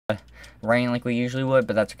rain like we usually would,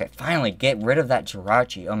 but that's okay. Finally, get rid of that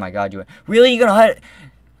Jirachi. Oh my god, really? You gonna hide it?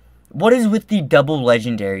 What is with the double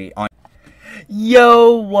legendary on?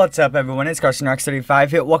 Yo, what's up everyone? It's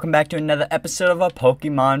CarsonRox35 here. Welcome back to another episode of a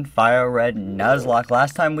Pokemon FireRed Nuzlocke.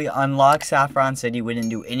 Last time we unlocked Saffron City, we didn't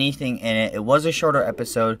do anything in it. It was a shorter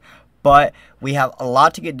episode, but we have a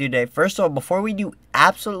lot to get done today. First of all, before we do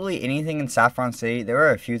absolutely anything in Saffron City, there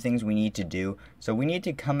are a few things we need to do. So we need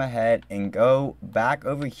to come ahead and go back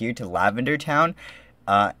over here to Lavender Town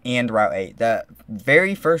and Route 8. The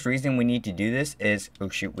very first reason we need to do this is, oh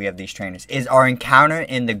shoot, we have these trainers, is our encounter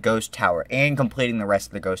in the Ghost Tower and completing the rest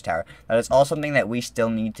of the Ghost Tower. That is all something that we still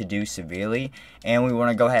need to do severely, and we want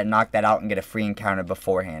to go ahead and knock that out and get a free encounter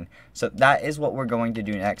beforehand. So that is what we're going to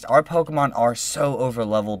do next. Our Pokemon are so over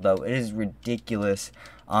leveled though, it is ridiculous.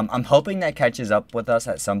 I'm hoping that catches up with us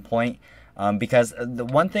at some point. Because the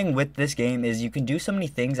one thing with this game is you can do so many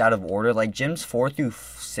things out of order. Like gyms 4 through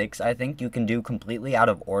 6, I think you can do completely out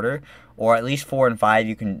of order, or at least 4 and 5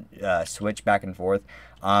 you can switch back and forth.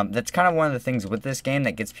 That's kind of one of the things with this game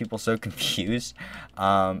that gets people so confused.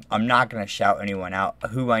 I'm not gonna shout anyone out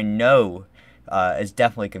who I know is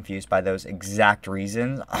definitely confused by those exact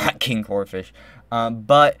reasons. King Corfish,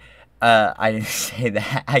 but. I didn't say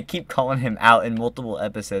that. I keep calling him out in multiple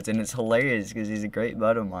episodes, and it's hilarious because he's a great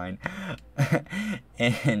bud of mine.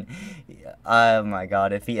 And, oh my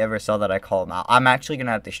god, if he ever saw that I call him out, I'm actually going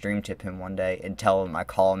to have to stream tip him one day and tell him I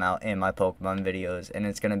call him out in my Pokemon videos, and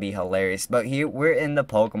it's going to be hilarious. But here, we're in the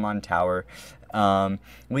Pokemon Tower.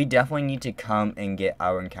 We definitely need to come and get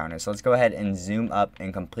our encounter. So let's go ahead and zoom up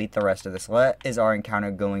and complete the rest of this. What is our encounter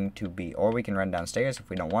going to be? Or we can run downstairs if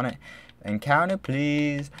we don't want it. Encounter,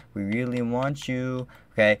 please. We really want you.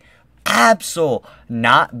 Okay. Absol.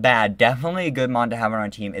 Not bad. Definitely a good mon to have on our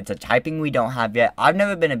team. It's a typing we don't have yet. I've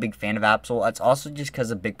never been a big fan of Absol. That's also just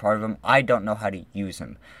because a big part of him, I don't know how to use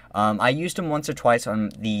him. I used him once or twice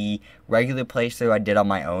on the regular playthrough I did on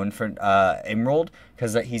my own for Emerald,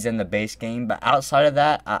 because he's in the base game. But outside of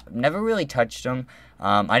that, I never really touched him.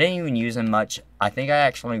 I didn't even use him much. I think I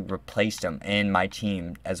actually replaced him in my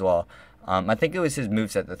team as well. I think it was his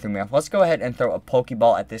moveset that threw me off. Let's go ahead and throw a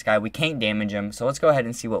Pokeball at this guy. We can't damage him, so let's go ahead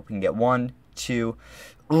and see what we can get. 1, 2.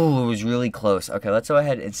 Ooh, it was really close. Okay, let's go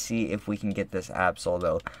ahead and see if we can get this Absol,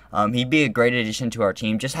 though. He'd be a great addition to our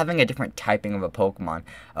team, just having a different typing of a Pokemon.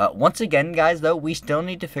 Once again, guys, though, we still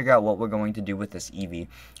need to figure out what we're going to do with this Eevee.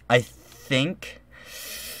 I think...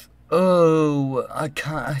 Oh, I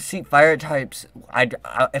can't... See, fire types...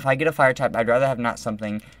 if I get a fire type, I'd rather have not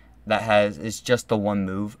something... that is just the one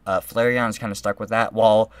move. Flareon is kind of stuck with that.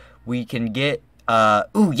 While we can get,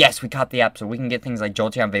 ooh, yes, we caught the Absol. We can get things like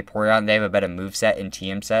Jolteon, Vaporeon. They have a better moveset and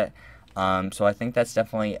TM set. So I think that's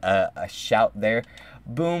definitely a shout there.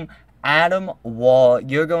 Boom. Adam Wall,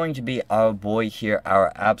 you're going to be our boy here,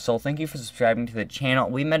 our Absol. Thank you for subscribing to the channel.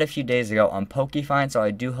 We met a few days ago on Pokefind, so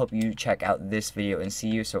I do hope you check out this video and see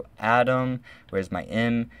you. So Adam, where's my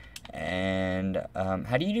M? And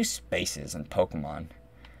how do you do spaces in Pokemon?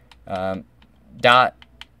 Dot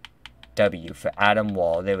W for Adam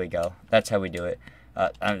Wall. There we go. That's how we do it.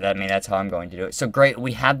 I mean, that's how I'm going to do it. So great,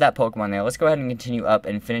 we have that Pokemon there. Let's go ahead and continue up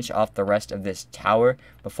and finish off the rest of this tower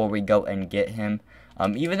before we go and get him.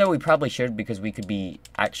 Even though we probably should, because we could be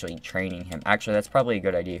actually training him. Actually, that's probably a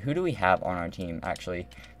good idea. Who do we have on our team, actually,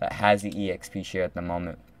 that has the EXP share at the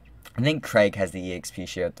moment? I think Craig has the EXP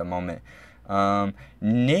share at the moment.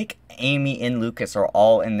 Nick, Amy, and Lucas are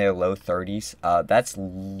all in their low 30s. That's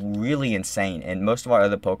really insane, and most of our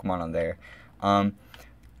other Pokemon are there. I'm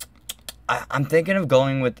thinking of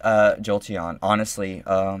going with Jolteon, honestly.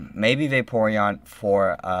 Maybe Vaporeon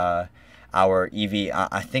for our Eevee.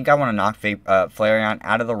 I think I want to knock Flareon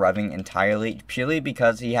out of the rubbing entirely, purely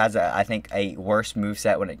because he has, I think, a worse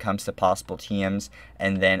moveset when it comes to possible TMs,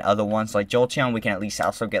 and then other ones like Jolteon, we can at least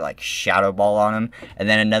also get like Shadow Ball on him, and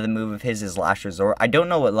then another move of his is Last Resort. I don't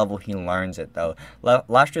know what level he learns it though.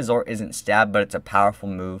 Last Resort isn't stab, but it's a powerful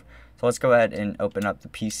move. So let's go ahead and open up the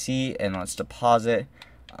PC and let's deposit.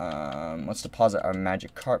 Let's deposit our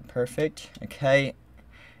Magikarp. Perfect. Okay,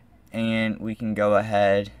 and we can go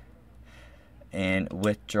ahead and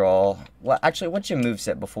withdraw. Well, actually, what's your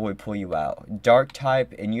moveset before we pull you out? Dark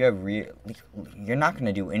type, and you have you're not going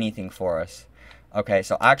to do anything for us. Okay,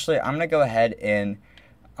 so actually, I'm going to go ahead and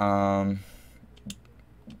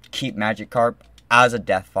keep Magikarp as a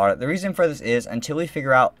death fodder. The reason for this is until we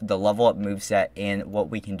figure out the level up moveset and what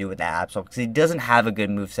we can do with that Absol, because he doesn't have a good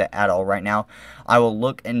moveset at all right now. I will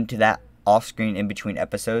look into that off screen in between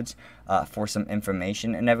episodes for some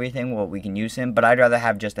information and everything, what we can use him, but I'd rather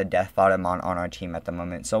have just a death bottom on our team at the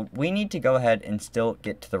moment. So we need to go ahead and still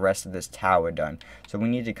get to the rest of this tower done. So we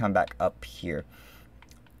need to come back up here.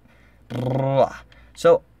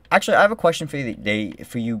 So, actually, I have a question for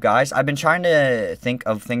you guys. I've been trying to think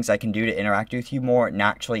of things I can do to interact with you more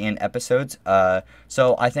naturally in episodes.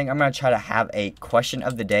 So I think I'm gonna try to have a question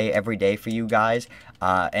of the day every day for you guys,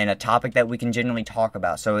 and a topic that we can generally talk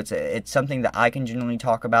about. So it's something that I can generally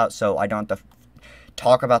talk about, so I don't have to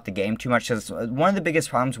talk about the game too much, because one of the biggest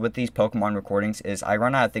problems with these Pokemon recordings is I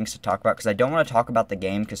run out of things to talk about, because I don't want to talk about the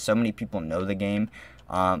game because so many people know the game.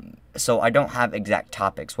 So I don't have exact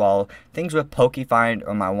topics. While things with PokeFind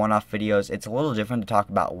or my one-off videos, it's a little different to talk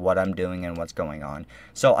about what I'm doing and what's going on.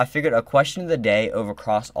 So I figured a question of the day over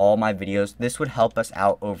across all my videos, this would help us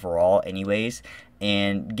out overall anyways,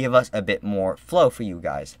 and give us a bit more flow for you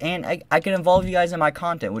guys. And I can involve you guys in my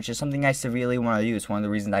content, which is something I severely want to do. It's one of the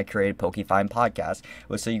reasons I created PokeFind Podcast,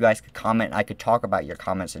 was so you guys could comment. I could talk about your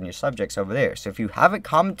comments and your subjects over there. So if you haven't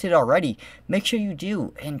commented already, make sure you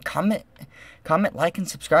do. And comment, like, and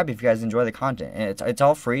subscribe if you guys enjoy the content. And it's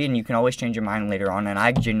all free, and you can always change your mind later on, and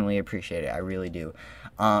I genuinely appreciate it. I really do.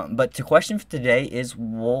 But the question for today is,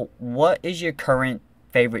 well, what is your current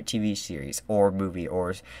favorite TV series or movie,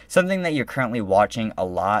 or something that you're currently watching a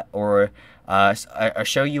lot, or a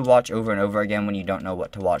show you watch over and over again when you don't know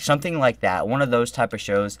what to watch, something like that. One of those type of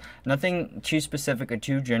shows, nothing too specific or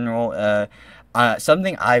too general.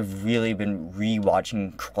 Something I've really been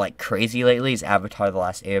rewatching like crazy lately is Avatar: The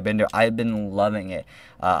Last Airbender. I've been loving it.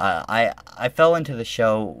 I fell into the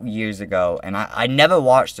show years ago, and I never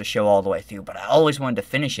watched the show all the way through, but I always wanted to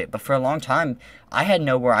finish it. But for a long time, I had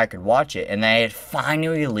nowhere I could watch it, and they had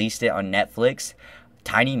finally released it on Netflix.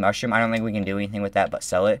 Tiny Mushroom, I don't think we can do anything with that but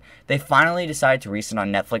sell it. They finally decided to release it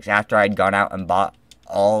on Netflix after I'd gone out and bought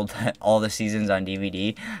all the seasons on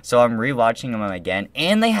DVD, so I'm rewatching them again,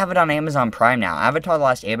 and they have it on Amazon Prime now. Avatar: The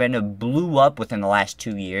Last Airbender blew up within the last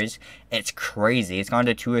 2 years. It's crazy. It's gone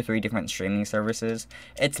to 2 or 3 different streaming services.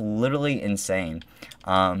 It's literally insane.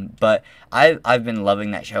 But I've been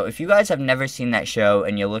loving that show. If you guys have never seen that show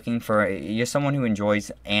and you're someone who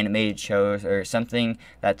enjoys animated shows or something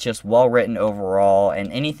that's just well written overall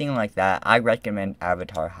and anything like that, I recommend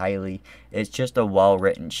Avatar highly. It's just a well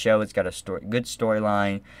written show. It's got a good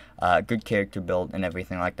storyline, good character build, and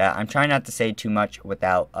everything like that. I'm trying not to say too much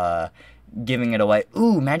without giving it away.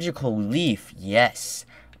 Ooh, Magical Leaf, yes.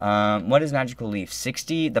 What is Magical Leaf?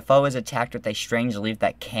 60. The foe is attacked with a strange leaf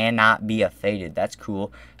that cannot be evaded. That's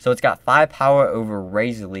cool. So it's got 5 power over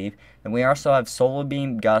Razor Leaf. And we also have Solar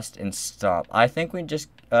Beam, Gust, and Stomp. I think we just,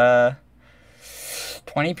 20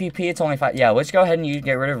 PP, it's only 5. Yeah, let's go ahead and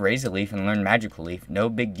get rid of Razor Leaf and learn Magical Leaf. No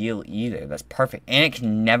big deal either. That's perfect. And it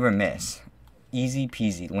can never miss. Easy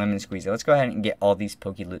peasy, lemon squeezy. Let's go ahead and get all these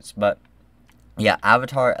Pokéloots. But, yeah,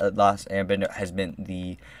 Avatar: The Last Airbender has been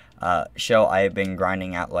the show I have been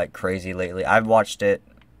grinding out like crazy lately. I've watched it.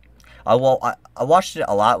 I watched it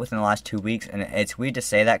a lot within the last 2 weeks, and it's weird to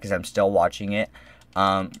say that because I'm still watching it.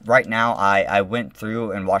 Right now, I went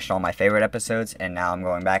through and watched all my favorite episodes, and now I'm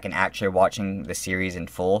going back and actually watching the series in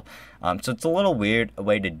full. So it's a little weird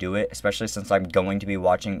way to do it, especially since I'm going to be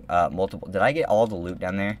watching multiple. Did I get all the loot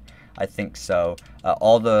down there? I think so.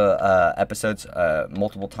 All the episodes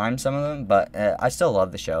multiple times, some of them, but I still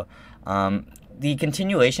love the show. The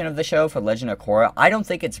continuation of the show for Legend of Korra, I don't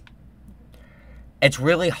think it's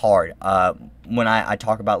really hard when I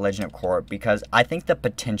talk about Legend of Korra, because I think the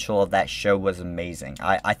potential of that show was amazing.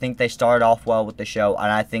 I think they started off well with the show,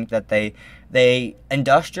 and I think that they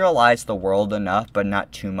industrialized the world enough, but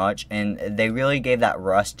not too much, and they really gave that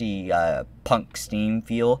rusty punk steam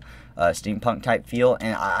feel. Steampunk type feel,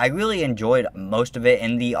 and I really enjoyed most of it,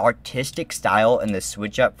 and the artistic style and the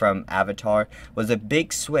switch up from Avatar was a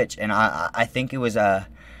big switch, and I think it was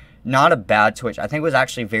not a bad switch. I think it was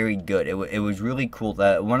actually very good. It was really cool.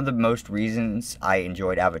 One of the most reasons I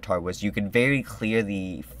enjoyed Avatar was you could very clear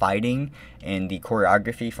the fighting and the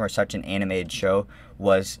choreography for such an animated show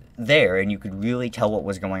was there, and you could really tell what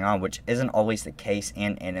was going on, which isn't always the case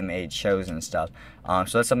in animated shows and stuff.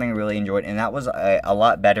 So that's something I really enjoyed, and that was a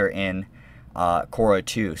lot better in Korra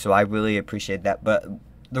too. So I really appreciate that. But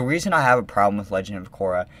the reason I have a problem with Legend of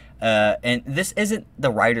Korra, and this isn't the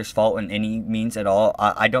writer's fault in any means at all.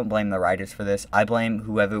 I don't blame the writers for this. I blame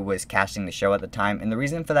whoever was casting the show at the time, and the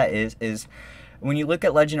reason for that is when you look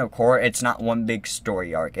at Legend of Korra, it's not one big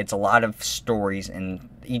story arc. It's a lot of stories, and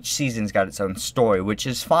each season's got its own story, which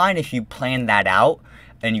is fine if you plan that out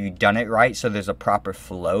and you've done it right, so there's a proper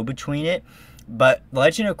flow between it. But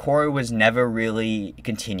Legend of Korra was never really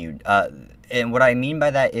continued. And what I mean by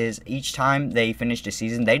that is each time they finished a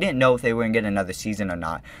season, they didn't know if they were going to get another season or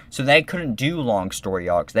not. So they couldn't do long story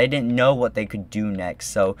arcs. They didn't know what they could do next.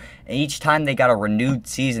 So each time they got a renewed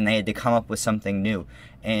season, they had to come up with something new.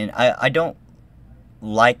 And I don't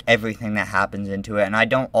like everything that happens into it, and I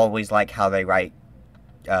don't always like how they write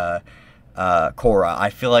Korra. I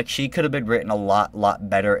feel like she could have been written a lot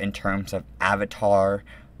better in terms of avatar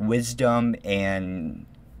wisdom and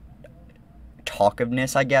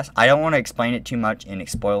talkiveness, I guess. I don't want to explain it too much and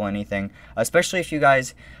spoil anything, especially if you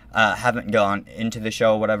guys haven't gone into the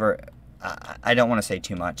show or whatever. I don't want to say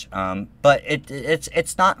too much, but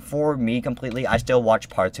it's not for me completely. I still watch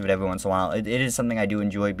parts of it every once in a while. It is something I do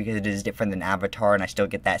enjoy because it is different than Avatar, and I still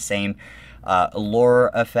get that same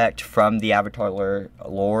lore effect from the Avatar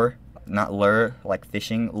lore, not lure, like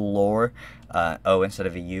fishing, lore, O instead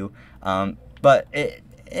of a U, but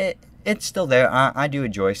it's still there. I do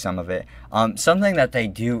enjoy some of it. Something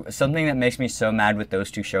that makes me so mad with those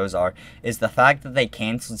two shows is the fact that they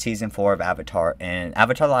canceled season 4 of Avatar, and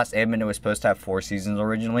Avatar The Last Airbender was supposed to have 4 seasons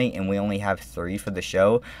originally, and we only have 3 for the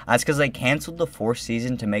show. That's because they canceled the 4th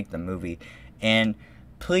season to make the movie. And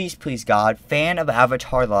please God, fan of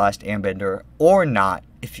Avatar The Last Airbender or not,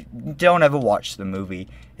 if you don't ever watch the movie,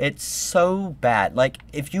 it's so bad. Like,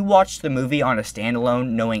 if you watch the movie on a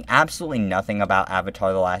standalone, knowing absolutely nothing about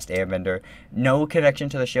Avatar The Last Airbender, no connection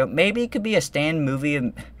to the show, maybe it could be a stand movie,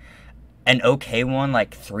 an okay one,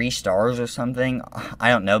 like 3 stars or something. I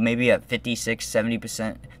don't know, maybe a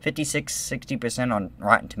 56-60% on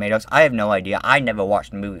Rotten Tomatoes. I have no idea. I never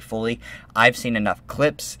watched the movie fully. I've seen enough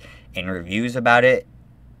clips and reviews about it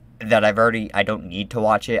that I don't need to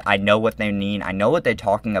watch it. I know what they mean. I know what they're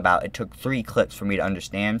talking about. It took 3 clips for me to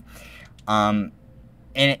understand. And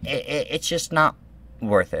it's just not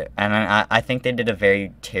worth it. And I think they did a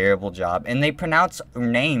very terrible job. And they pronounce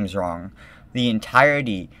names wrong the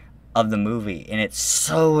entirety of the movie. And it's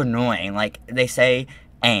so annoying. Like, they say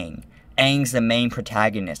Aang. Aang's the main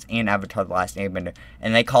protagonist in Avatar The Last Airbender.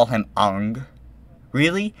 And they call him Aang.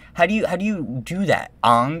 Really? How do you do that?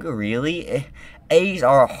 Aang? Really? A's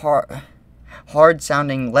are a hard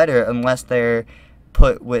sounding letter unless they're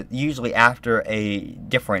put with usually after a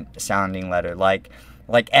different sounding letter, like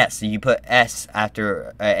S. You put S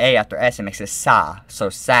after A after S, it makes a sa, so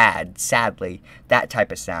sad, sadly, that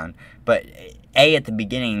type of sound. But A at the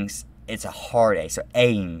beginnings, it's a hard A, so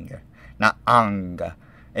Aang, not Ang.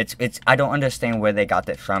 It's I don't understand where they got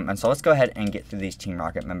that from. And so let's go ahead and get through these Team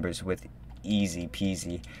Rocket members with easy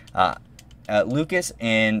peasy. Lucas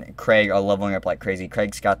and Craig are leveling up like crazy.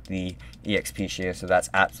 Craig's got the EXP share, so that's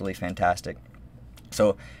absolutely fantastic.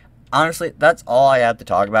 So, honestly, that's all I have to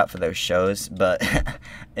talk about for those shows. But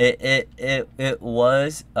it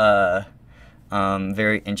was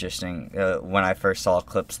very interesting when I first saw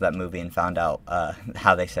clips of that movie and found out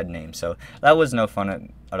how they said names. So that was no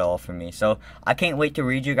fun at all for me. So I can't wait to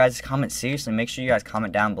read you guys' comments. Seriously, make sure you guys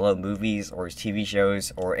comment down below movies or TV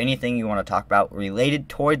shows or anything you want to talk about related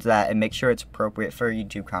towards that, and make sure it's appropriate for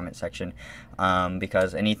YouTube comment section,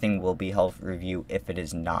 because anything will be held for review if it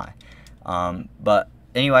is not. But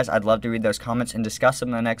anyways, I'd love to read those comments and discuss them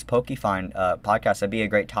in the next PokeFind podcast. That'd be a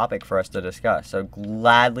great topic for us to discuss. So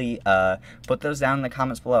gladly put those down in the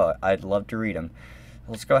comments below. I'd love to read them.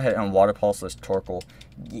 Let's go ahead and water pulse this Torkoal.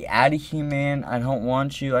 Get out of here, man. I don't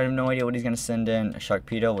want you. I have no idea what he's going to send in. A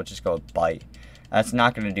Sharpedo. We'll just go with Bite. That's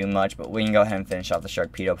not going to do much, but we can go ahead and finish off the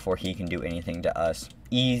Sharpedo before he can do anything to us.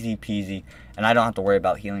 Easy peasy. And I don't have to worry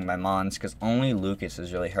about healing my Mons, because only Lucas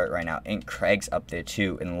is really hurt right now. And Craig's up there,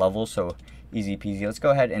 too, in level, so easy peasy. Let's go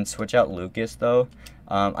ahead and switch out Lucas, though.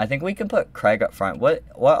 I think we can put Craig up front. What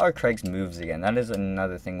are Craig's moves again? That is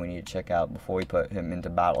another thing we need to check out before we put him into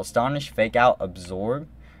battle. Astonish, Fake Out, Absorb.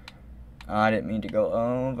 I didn't mean to go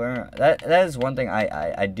over. That is one thing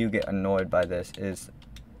I do get annoyed by this, is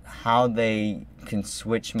how they can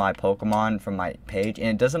switch my Pokemon from my page, and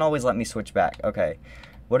it doesn't always let me switch back. Okay,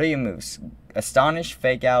 what are your moves? Astonish,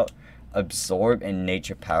 Fake Out, Absorb, and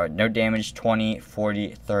Nature Power. No damage, 20,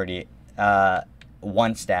 40, 30.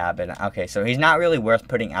 1 stab, and okay, so he's not really worth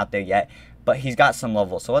putting out there yet, but he's got some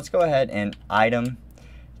levels. So let's go ahead and item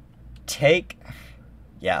take.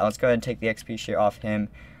 Yeah, let's go ahead and take the XP share off him.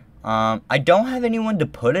 I don't have anyone to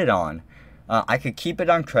put it on. I could keep it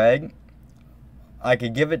on Craig. I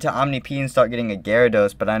could give it to Omni-P and start getting a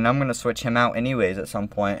Gyarados, but I know I'm going to switch him out anyways at some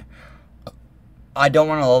point. I don't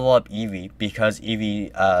want to level up Eevee, because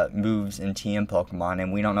Eevee moves in TM Pokemon,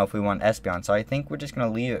 and we don't know if we want Espeon, so I think we're just going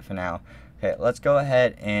to leave it for now. Okay, let's go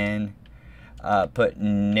ahead and put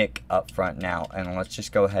Nick up front now, and let's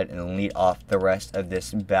just go ahead and lead off the rest of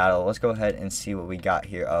this battle. Let's go ahead and see what we got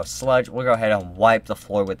here. Sludge, we'll go ahead and wipe the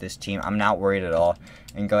floor with this team. I'm not worried at all,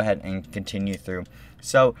 and go ahead and continue through.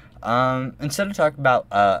 So, instead of talking about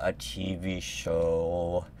a TV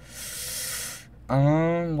show,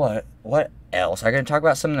 what else? I could talk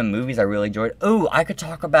about some of the movies I really enjoyed. Ooh, I could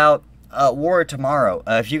talk about War of Tomorrow.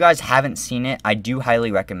 If you guys haven't seen it, I do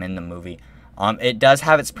highly recommend the movie. It does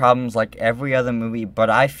have its problems like every other movie,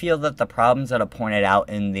 but I feel that the problems that are pointed out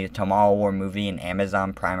in the Tomorrow War movie and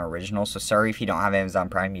Amazon Prime original, so sorry if you don't have Amazon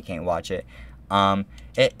Prime, you can't watch it.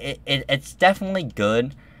 It's definitely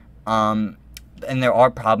good, and there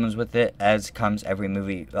are problems with it, as comes every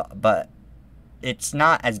movie, but it's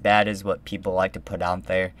not as bad as what people like to put out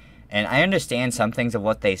there. And I understand some things of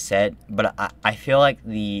what they said, but I feel like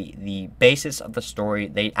the basis of the story,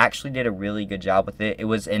 they actually did a really good job with it. It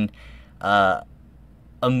was in a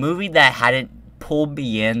movie that hadn't pulled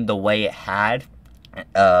me in the way it had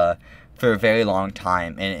for a very long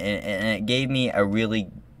time, and it gave me a really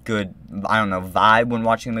good, I don't know, vibe when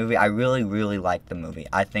watching the movie. I really liked the movie.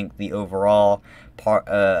 I think the overall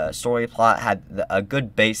story plot had a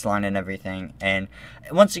good baseline and everything, and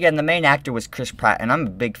once again, the main actor was Chris Pratt, and I'm a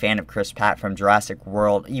big fan of Chris Pratt from Jurassic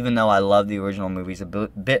World, even though I love the original movies a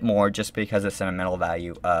bit more just because of sentimental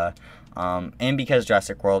value. And because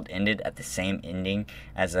Jurassic World ended at the same ending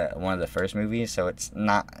as one of the first movies, so it's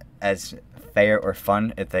not as fair or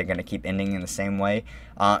fun if they're going to keep ending in the same way.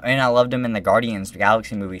 And I loved him in the Guardians of the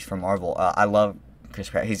Galaxy movies from Marvel. I love Chris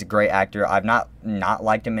Pratt. He's a great actor. I've not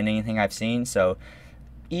liked him in anything I've seen, so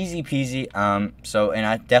easy peasy. And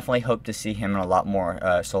I definitely hope to see him in a lot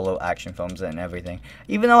more solo action films and everything.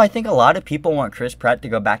 Even though I think a lot of people want Chris Pratt to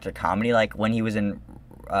go back to comedy, like when he was in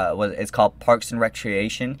it's called Parks and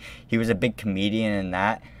Recreation. He was a big comedian in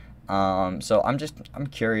that. So I'm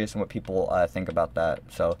curious what people think about that.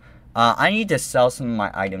 So I need to sell some of my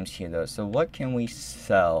items here though. So what can we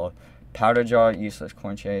sell? Powder jar, useless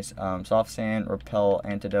corn chase, soft sand, repel,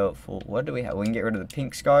 antidote, full. What do we have? We can get rid of the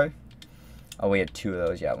pink scar. Oh, we have 2 of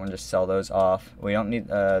those. Yeah, we'll just sell those off. We don't need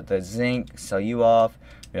the zinc. Sell you off.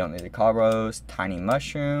 We don't need the carbos. Tiny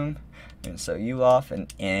mushroom. And sell you off, and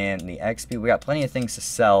the XP. We got plenty of things to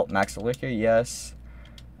sell. Max liquor, yes.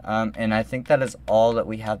 And I think that is all that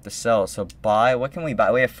we have to sell. So buy, what can we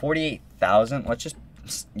buy? We have 48,000. Let's just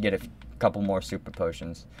get a couple more super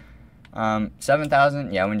potions.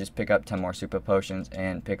 7,000. Yeah, we can just pick up 10 more super potions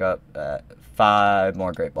and pick up 5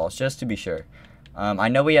 more great balls just to be sure. I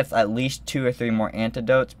know we have at least 2 or 3 more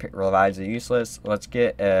antidotes. Revives are useless. Let's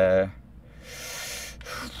get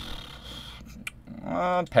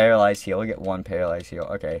paralyzed heal. We'll get 1 paralyzed heal.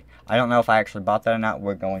 Okay. I don't know if I actually bought that or not.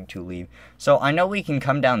 We're going to leave. So I know we can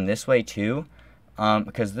come down this way too.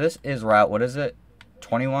 Because this is route, what is it?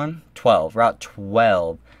 21? 12. Route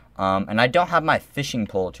 12. And I don't have my fishing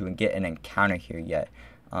pole to get an encounter here yet.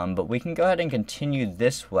 But we can go ahead and continue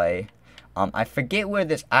this way. I forget where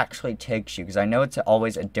this actually takes you, because I know it's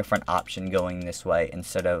always a different option going this way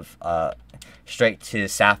instead of straight to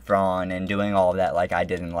Saffron and doing all of that like I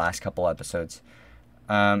did in the last couple episodes.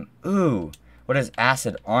 Ooh, what is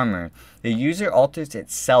acid armor? The user alters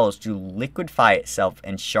its cells to liquefy itself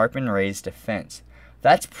and sharpen raised defense.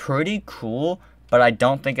 That's pretty cool, but I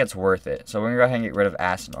don't think it's worth it. So we're going to go ahead and get rid of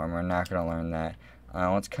acid armor. I'm not going to learn that.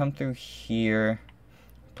 Let's come through here.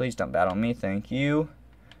 Please don't battle me. Thank you.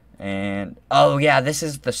 And, oh yeah, this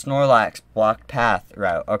is the Snorlax blocked path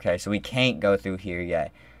route. Okay, so we can't go through here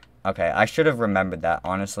yet. Okay, I should have remembered that,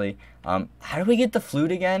 honestly. How do we get the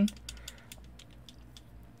flute again?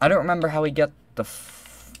 I don't remember how we get the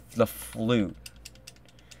flute.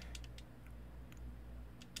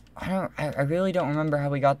 I really don't remember how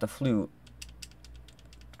we got the flute.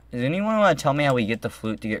 Does anyone want to tell me how we get the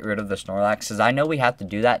flute to get rid of the Snorlax? Because I know we have to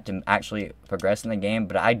do that to actually progress in the game,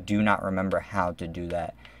 but I do not remember how to do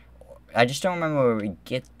that. I just don't remember where we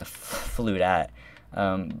get the flute at.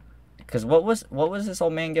 Because what was this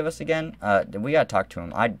old man give us again? We gotta talk to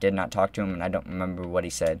him. I did not talk to him, and I don't remember what he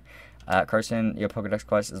said. Carson, your Pokedex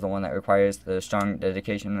quest is the one that requires the strong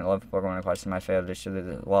dedication and love for Pokemon request. My favorite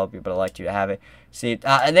distributed as well, but I'd like you to have it. See,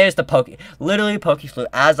 there's the literally Poke Flute.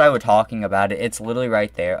 As I was talking about it, it's literally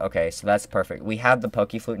right there. Okay, so that's perfect. We have the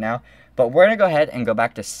Poke Flute now, but we're gonna go ahead and go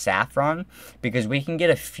back to Saffron because we can get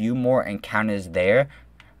a few more encounters there,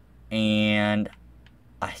 and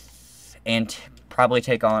probably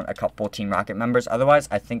take on a couple Team Rocket members. Otherwise,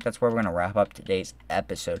 I think that's where we're going to wrap up today's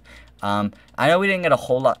episode. I know we didn't get a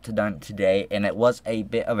whole lot done today, and it was a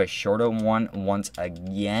bit of a shorter one once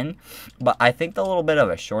again, but I think the little bit of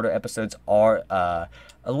a shorter episodes are a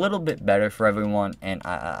little bit better for everyone, and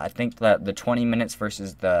I think that the 20 minutes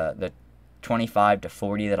versus the 25 to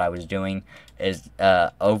 40 that I was doing is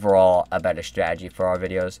overall a better strategy for our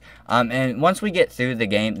videos. And once we get through the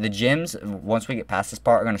game, the gyms, once we get past this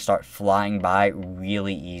part, are going to start flying by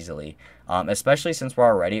really easily. Especially since we're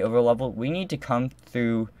already over leveled, we need to come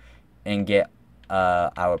through and get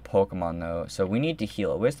our Pokemon, though. So we need to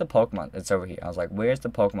heal it. Where's the Pokemon? It's over here. I was like, where's the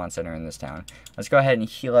Pokemon Center in this town? Let's go ahead and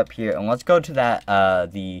heal up here. And let's go to that,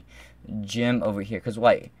 the gym over here. Because,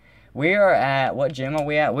 wait. We are at, what gym are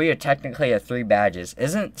we at? We are technically at 3 badges.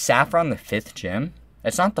 Isn't Saffron the 5th gym?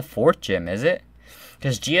 It's not the 4th gym, is it?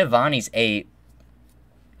 Because Giovanni's 8.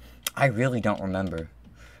 I really don't remember.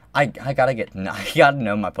 I gotta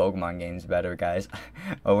know my Pokemon games better, guys.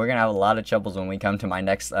 Oh, we're gonna have a lot of troubles when we come to my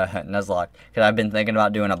next Nuzlocke. Because I've been thinking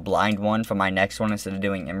about doing a blind one for my next one instead of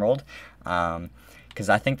doing Emerald. Because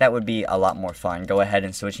I think that would be a lot more fun. Go ahead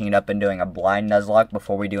and switching it up and doing a blind Nuzlocke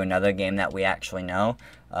before we do another game that we actually know.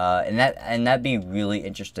 And that'd be really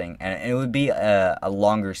interesting. And it would be a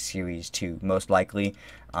longer series too, most likely.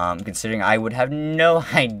 Considering I would have no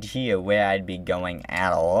idea where I'd be going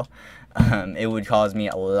at all. It would cause me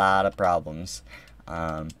a lot of problems.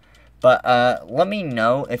 But let me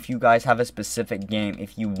know if you guys have a specific game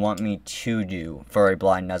if you want me to do for a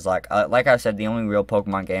blind Nuzlocke. Like I said, the only real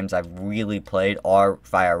Pokemon games I've really played are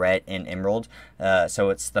Fire Red and Emerald. So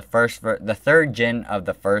it's the 3rd gen of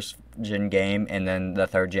the 1st gen game, and then the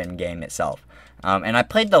 3rd gen game itself. And I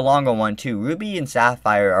played the longer one too. Ruby and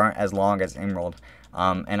Sapphire aren't as long as Emerald.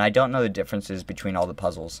 And I don't know the differences between all the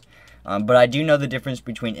puzzles. But I do know the difference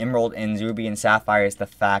between Emerald and Ruby and Sapphire is the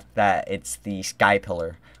fact that it's the Sky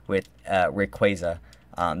Pillar with Rayquaza.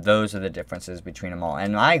 Those are the differences between them all.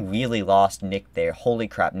 And I really lost Nick there. Holy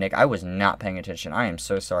crap, Nick. I was not paying attention. I am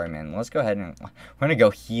so sorry, man. Let's go ahead and we're going to go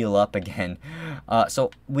heal up again. So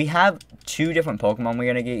we have 2 different Pokemon we're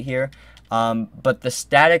going to get here. But the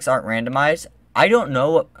statics aren't randomized. I don't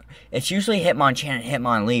know. It's usually Hitmonchan and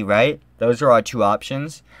Hitmonlee, right? Those are our 2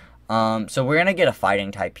 options. So we're going to get a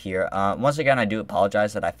fighting type here. Once again, I do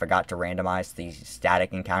apologize that I forgot to randomize these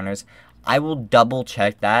static encounters. I will double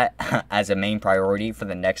check that as a main priority for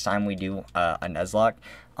the next time we do a Nuzlocke.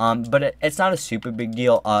 But it's not a super big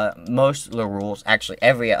deal. Most of the rules, actually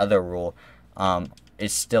every other rule,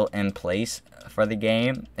 is still in place for the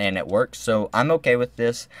game, and it works. So I'm okay with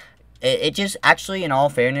this. It just, actually, in all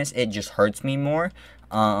fairness, it just hurts me more.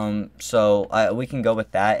 So we can go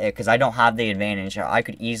with that because I don't have the advantage. I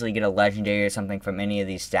could easily get a legendary or something from any of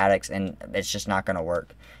these statics, and it's just not gonna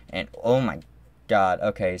work. And oh my god.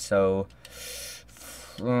 Okay, so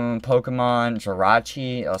Pokemon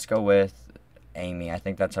Jirachi. Let's go with Amy. I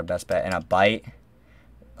think that's our best bet. And a bite.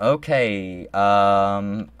 Okay.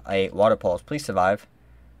 A water pulse. Please survive.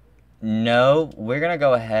 No, we're gonna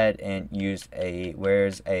go ahead and use a.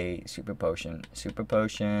 Where's a super potion? Super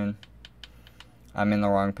potion. I'm in the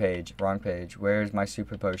wrong page. Wrong page. Where's my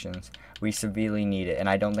super potions? We severely need it, and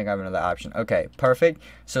I don't think I have another option. Okay, perfect.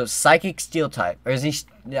 So Psychic Steel type, or is he?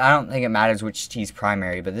 I don't think it matters which he's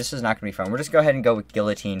primary, but this is not gonna be fun. We'll just go ahead and go with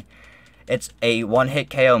Guillotine. It's a 1-hit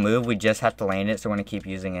KO move. We just have to land it, so we're gonna keep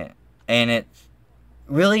using it. And it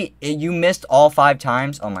really, you missed all 5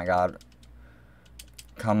 times. Oh my god.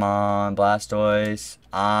 Come on, Blastoise.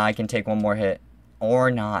 I can take one more hit,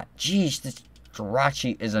 or not. Jeez, this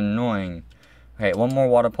Jirachi is annoying. Okay, one more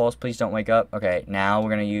water pulse. Please don't wake up. Okay, now we're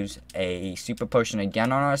going to use a super potion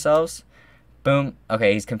again on ourselves. Boom.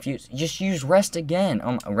 Okay, he's confused. Just use rest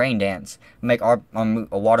again. Rain dance. Make our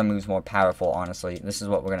water moves more powerful, honestly. This is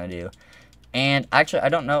what we're going to do. And actually, I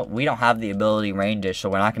don't know. We don't have the ability Rain Dish, so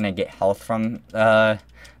we're not going to get health from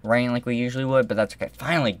rain like we usually would. But that's okay.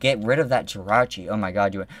 Finally, get rid of that Jirachi. Oh my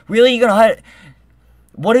god. Really? You're going to...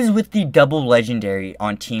 What is with the double legendary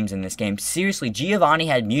on teams in this game? Seriously, Giovanni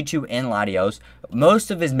had Mewtwo and Latios.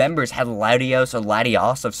 Most of his members had Latios or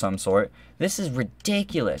Latios of some sort. This is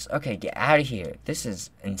ridiculous. Okay, get out of here. This is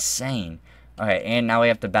insane. Okay, and now we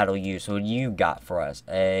have to battle you. So what you got for us?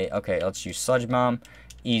 Okay, let's use Sludge Bomb.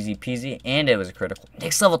 Easy peasy. And it was a critical.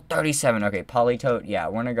 Next level 37. Okay, Politoed. Yeah,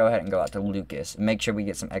 we're going to go ahead and go out to Lucas. Make sure we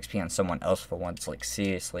get some XP on someone else for once. Like,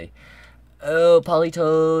 seriously. Oh,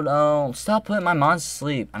 Politoed. Oh, stop putting my mons to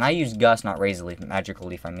sleep. And I used Gus, not Razor Leaf. Magical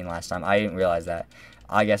Leaf, I mean, last time. I didn't realize that.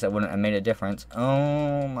 I guess it wouldn't have made a difference.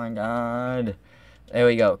 Oh, my God. There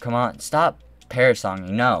we go. Come on. Stop parasonging.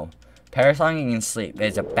 No. Parasonging and sleep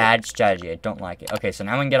is a bad strategy. I don't like it. Okay, so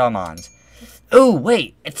now we can get our mons. Oh,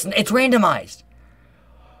 wait. It's randomized.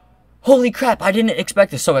 Holy crap. I didn't expect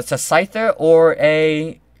this. So it's a Scyther or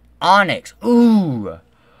a Onyx. Ooh.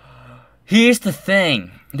 Here's the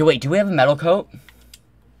thing. Wait, do we have a Metal Coat?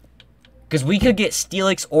 Because we could get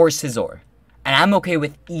Steelix or Scizor. And I'm okay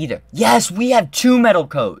with either. Yes, we have 2 Metal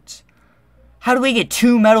Coats. How do we get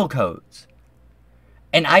 2 Metal Coats?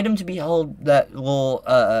 An item to behold that will,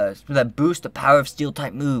 that boost the power of Steel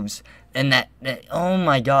type moves. And that, oh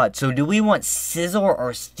my god. So do we want Scizor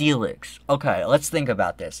or Steelix? Okay, let's think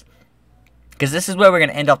about this. Because this is where we're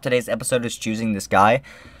going to end off today's episode, is choosing this guy.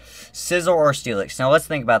 Scizor or Steelix. Now let's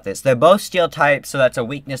think about this. They're both steel types, so that's a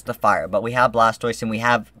weakness to fire. But we have Blastoise and we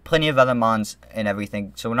have plenty of other mons and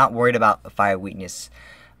everything, so we're not worried about fire weakness.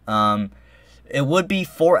 It would be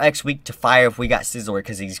 4x weak to fire if we got Scizor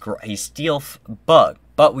because he's steel bug.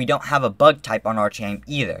 But we don't have a bug type on our team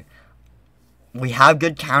either. We have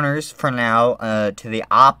good counters for now, to the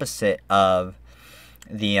opposite of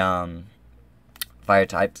the fire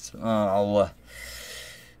types.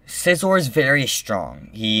 Scizor is very strong.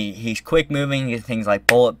 He's quick moving, things like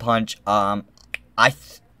bullet punch. I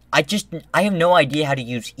have no idea how to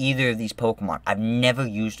use either of these Pokemon. I've never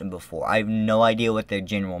used them before. I have no idea what their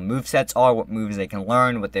general movesets are, what moves they can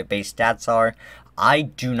learn, what their base stats are. I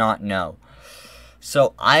do not know.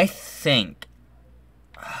 So I think,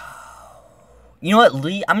 you know what,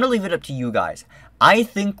 Lee? I'm going to leave it up to you guys. I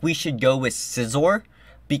think we should go with Scizor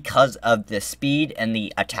because of the speed and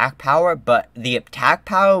the attack power. But the attack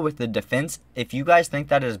power with the defense, if you guys think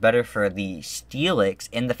that is better for the Steelix,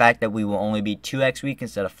 and the fact that we will only be 2x weak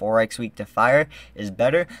instead of 4x weak to fire is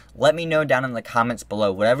better, let me know down in the comments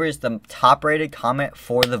below. Whatever is the top rated comment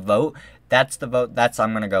for the vote, that's the vote. That's what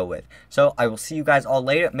I'm going to go with. So I will see you guys all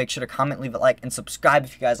later. Make sure to comment, leave a like, and subscribe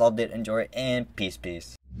if you guys all did enjoy it. And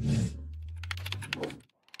peace.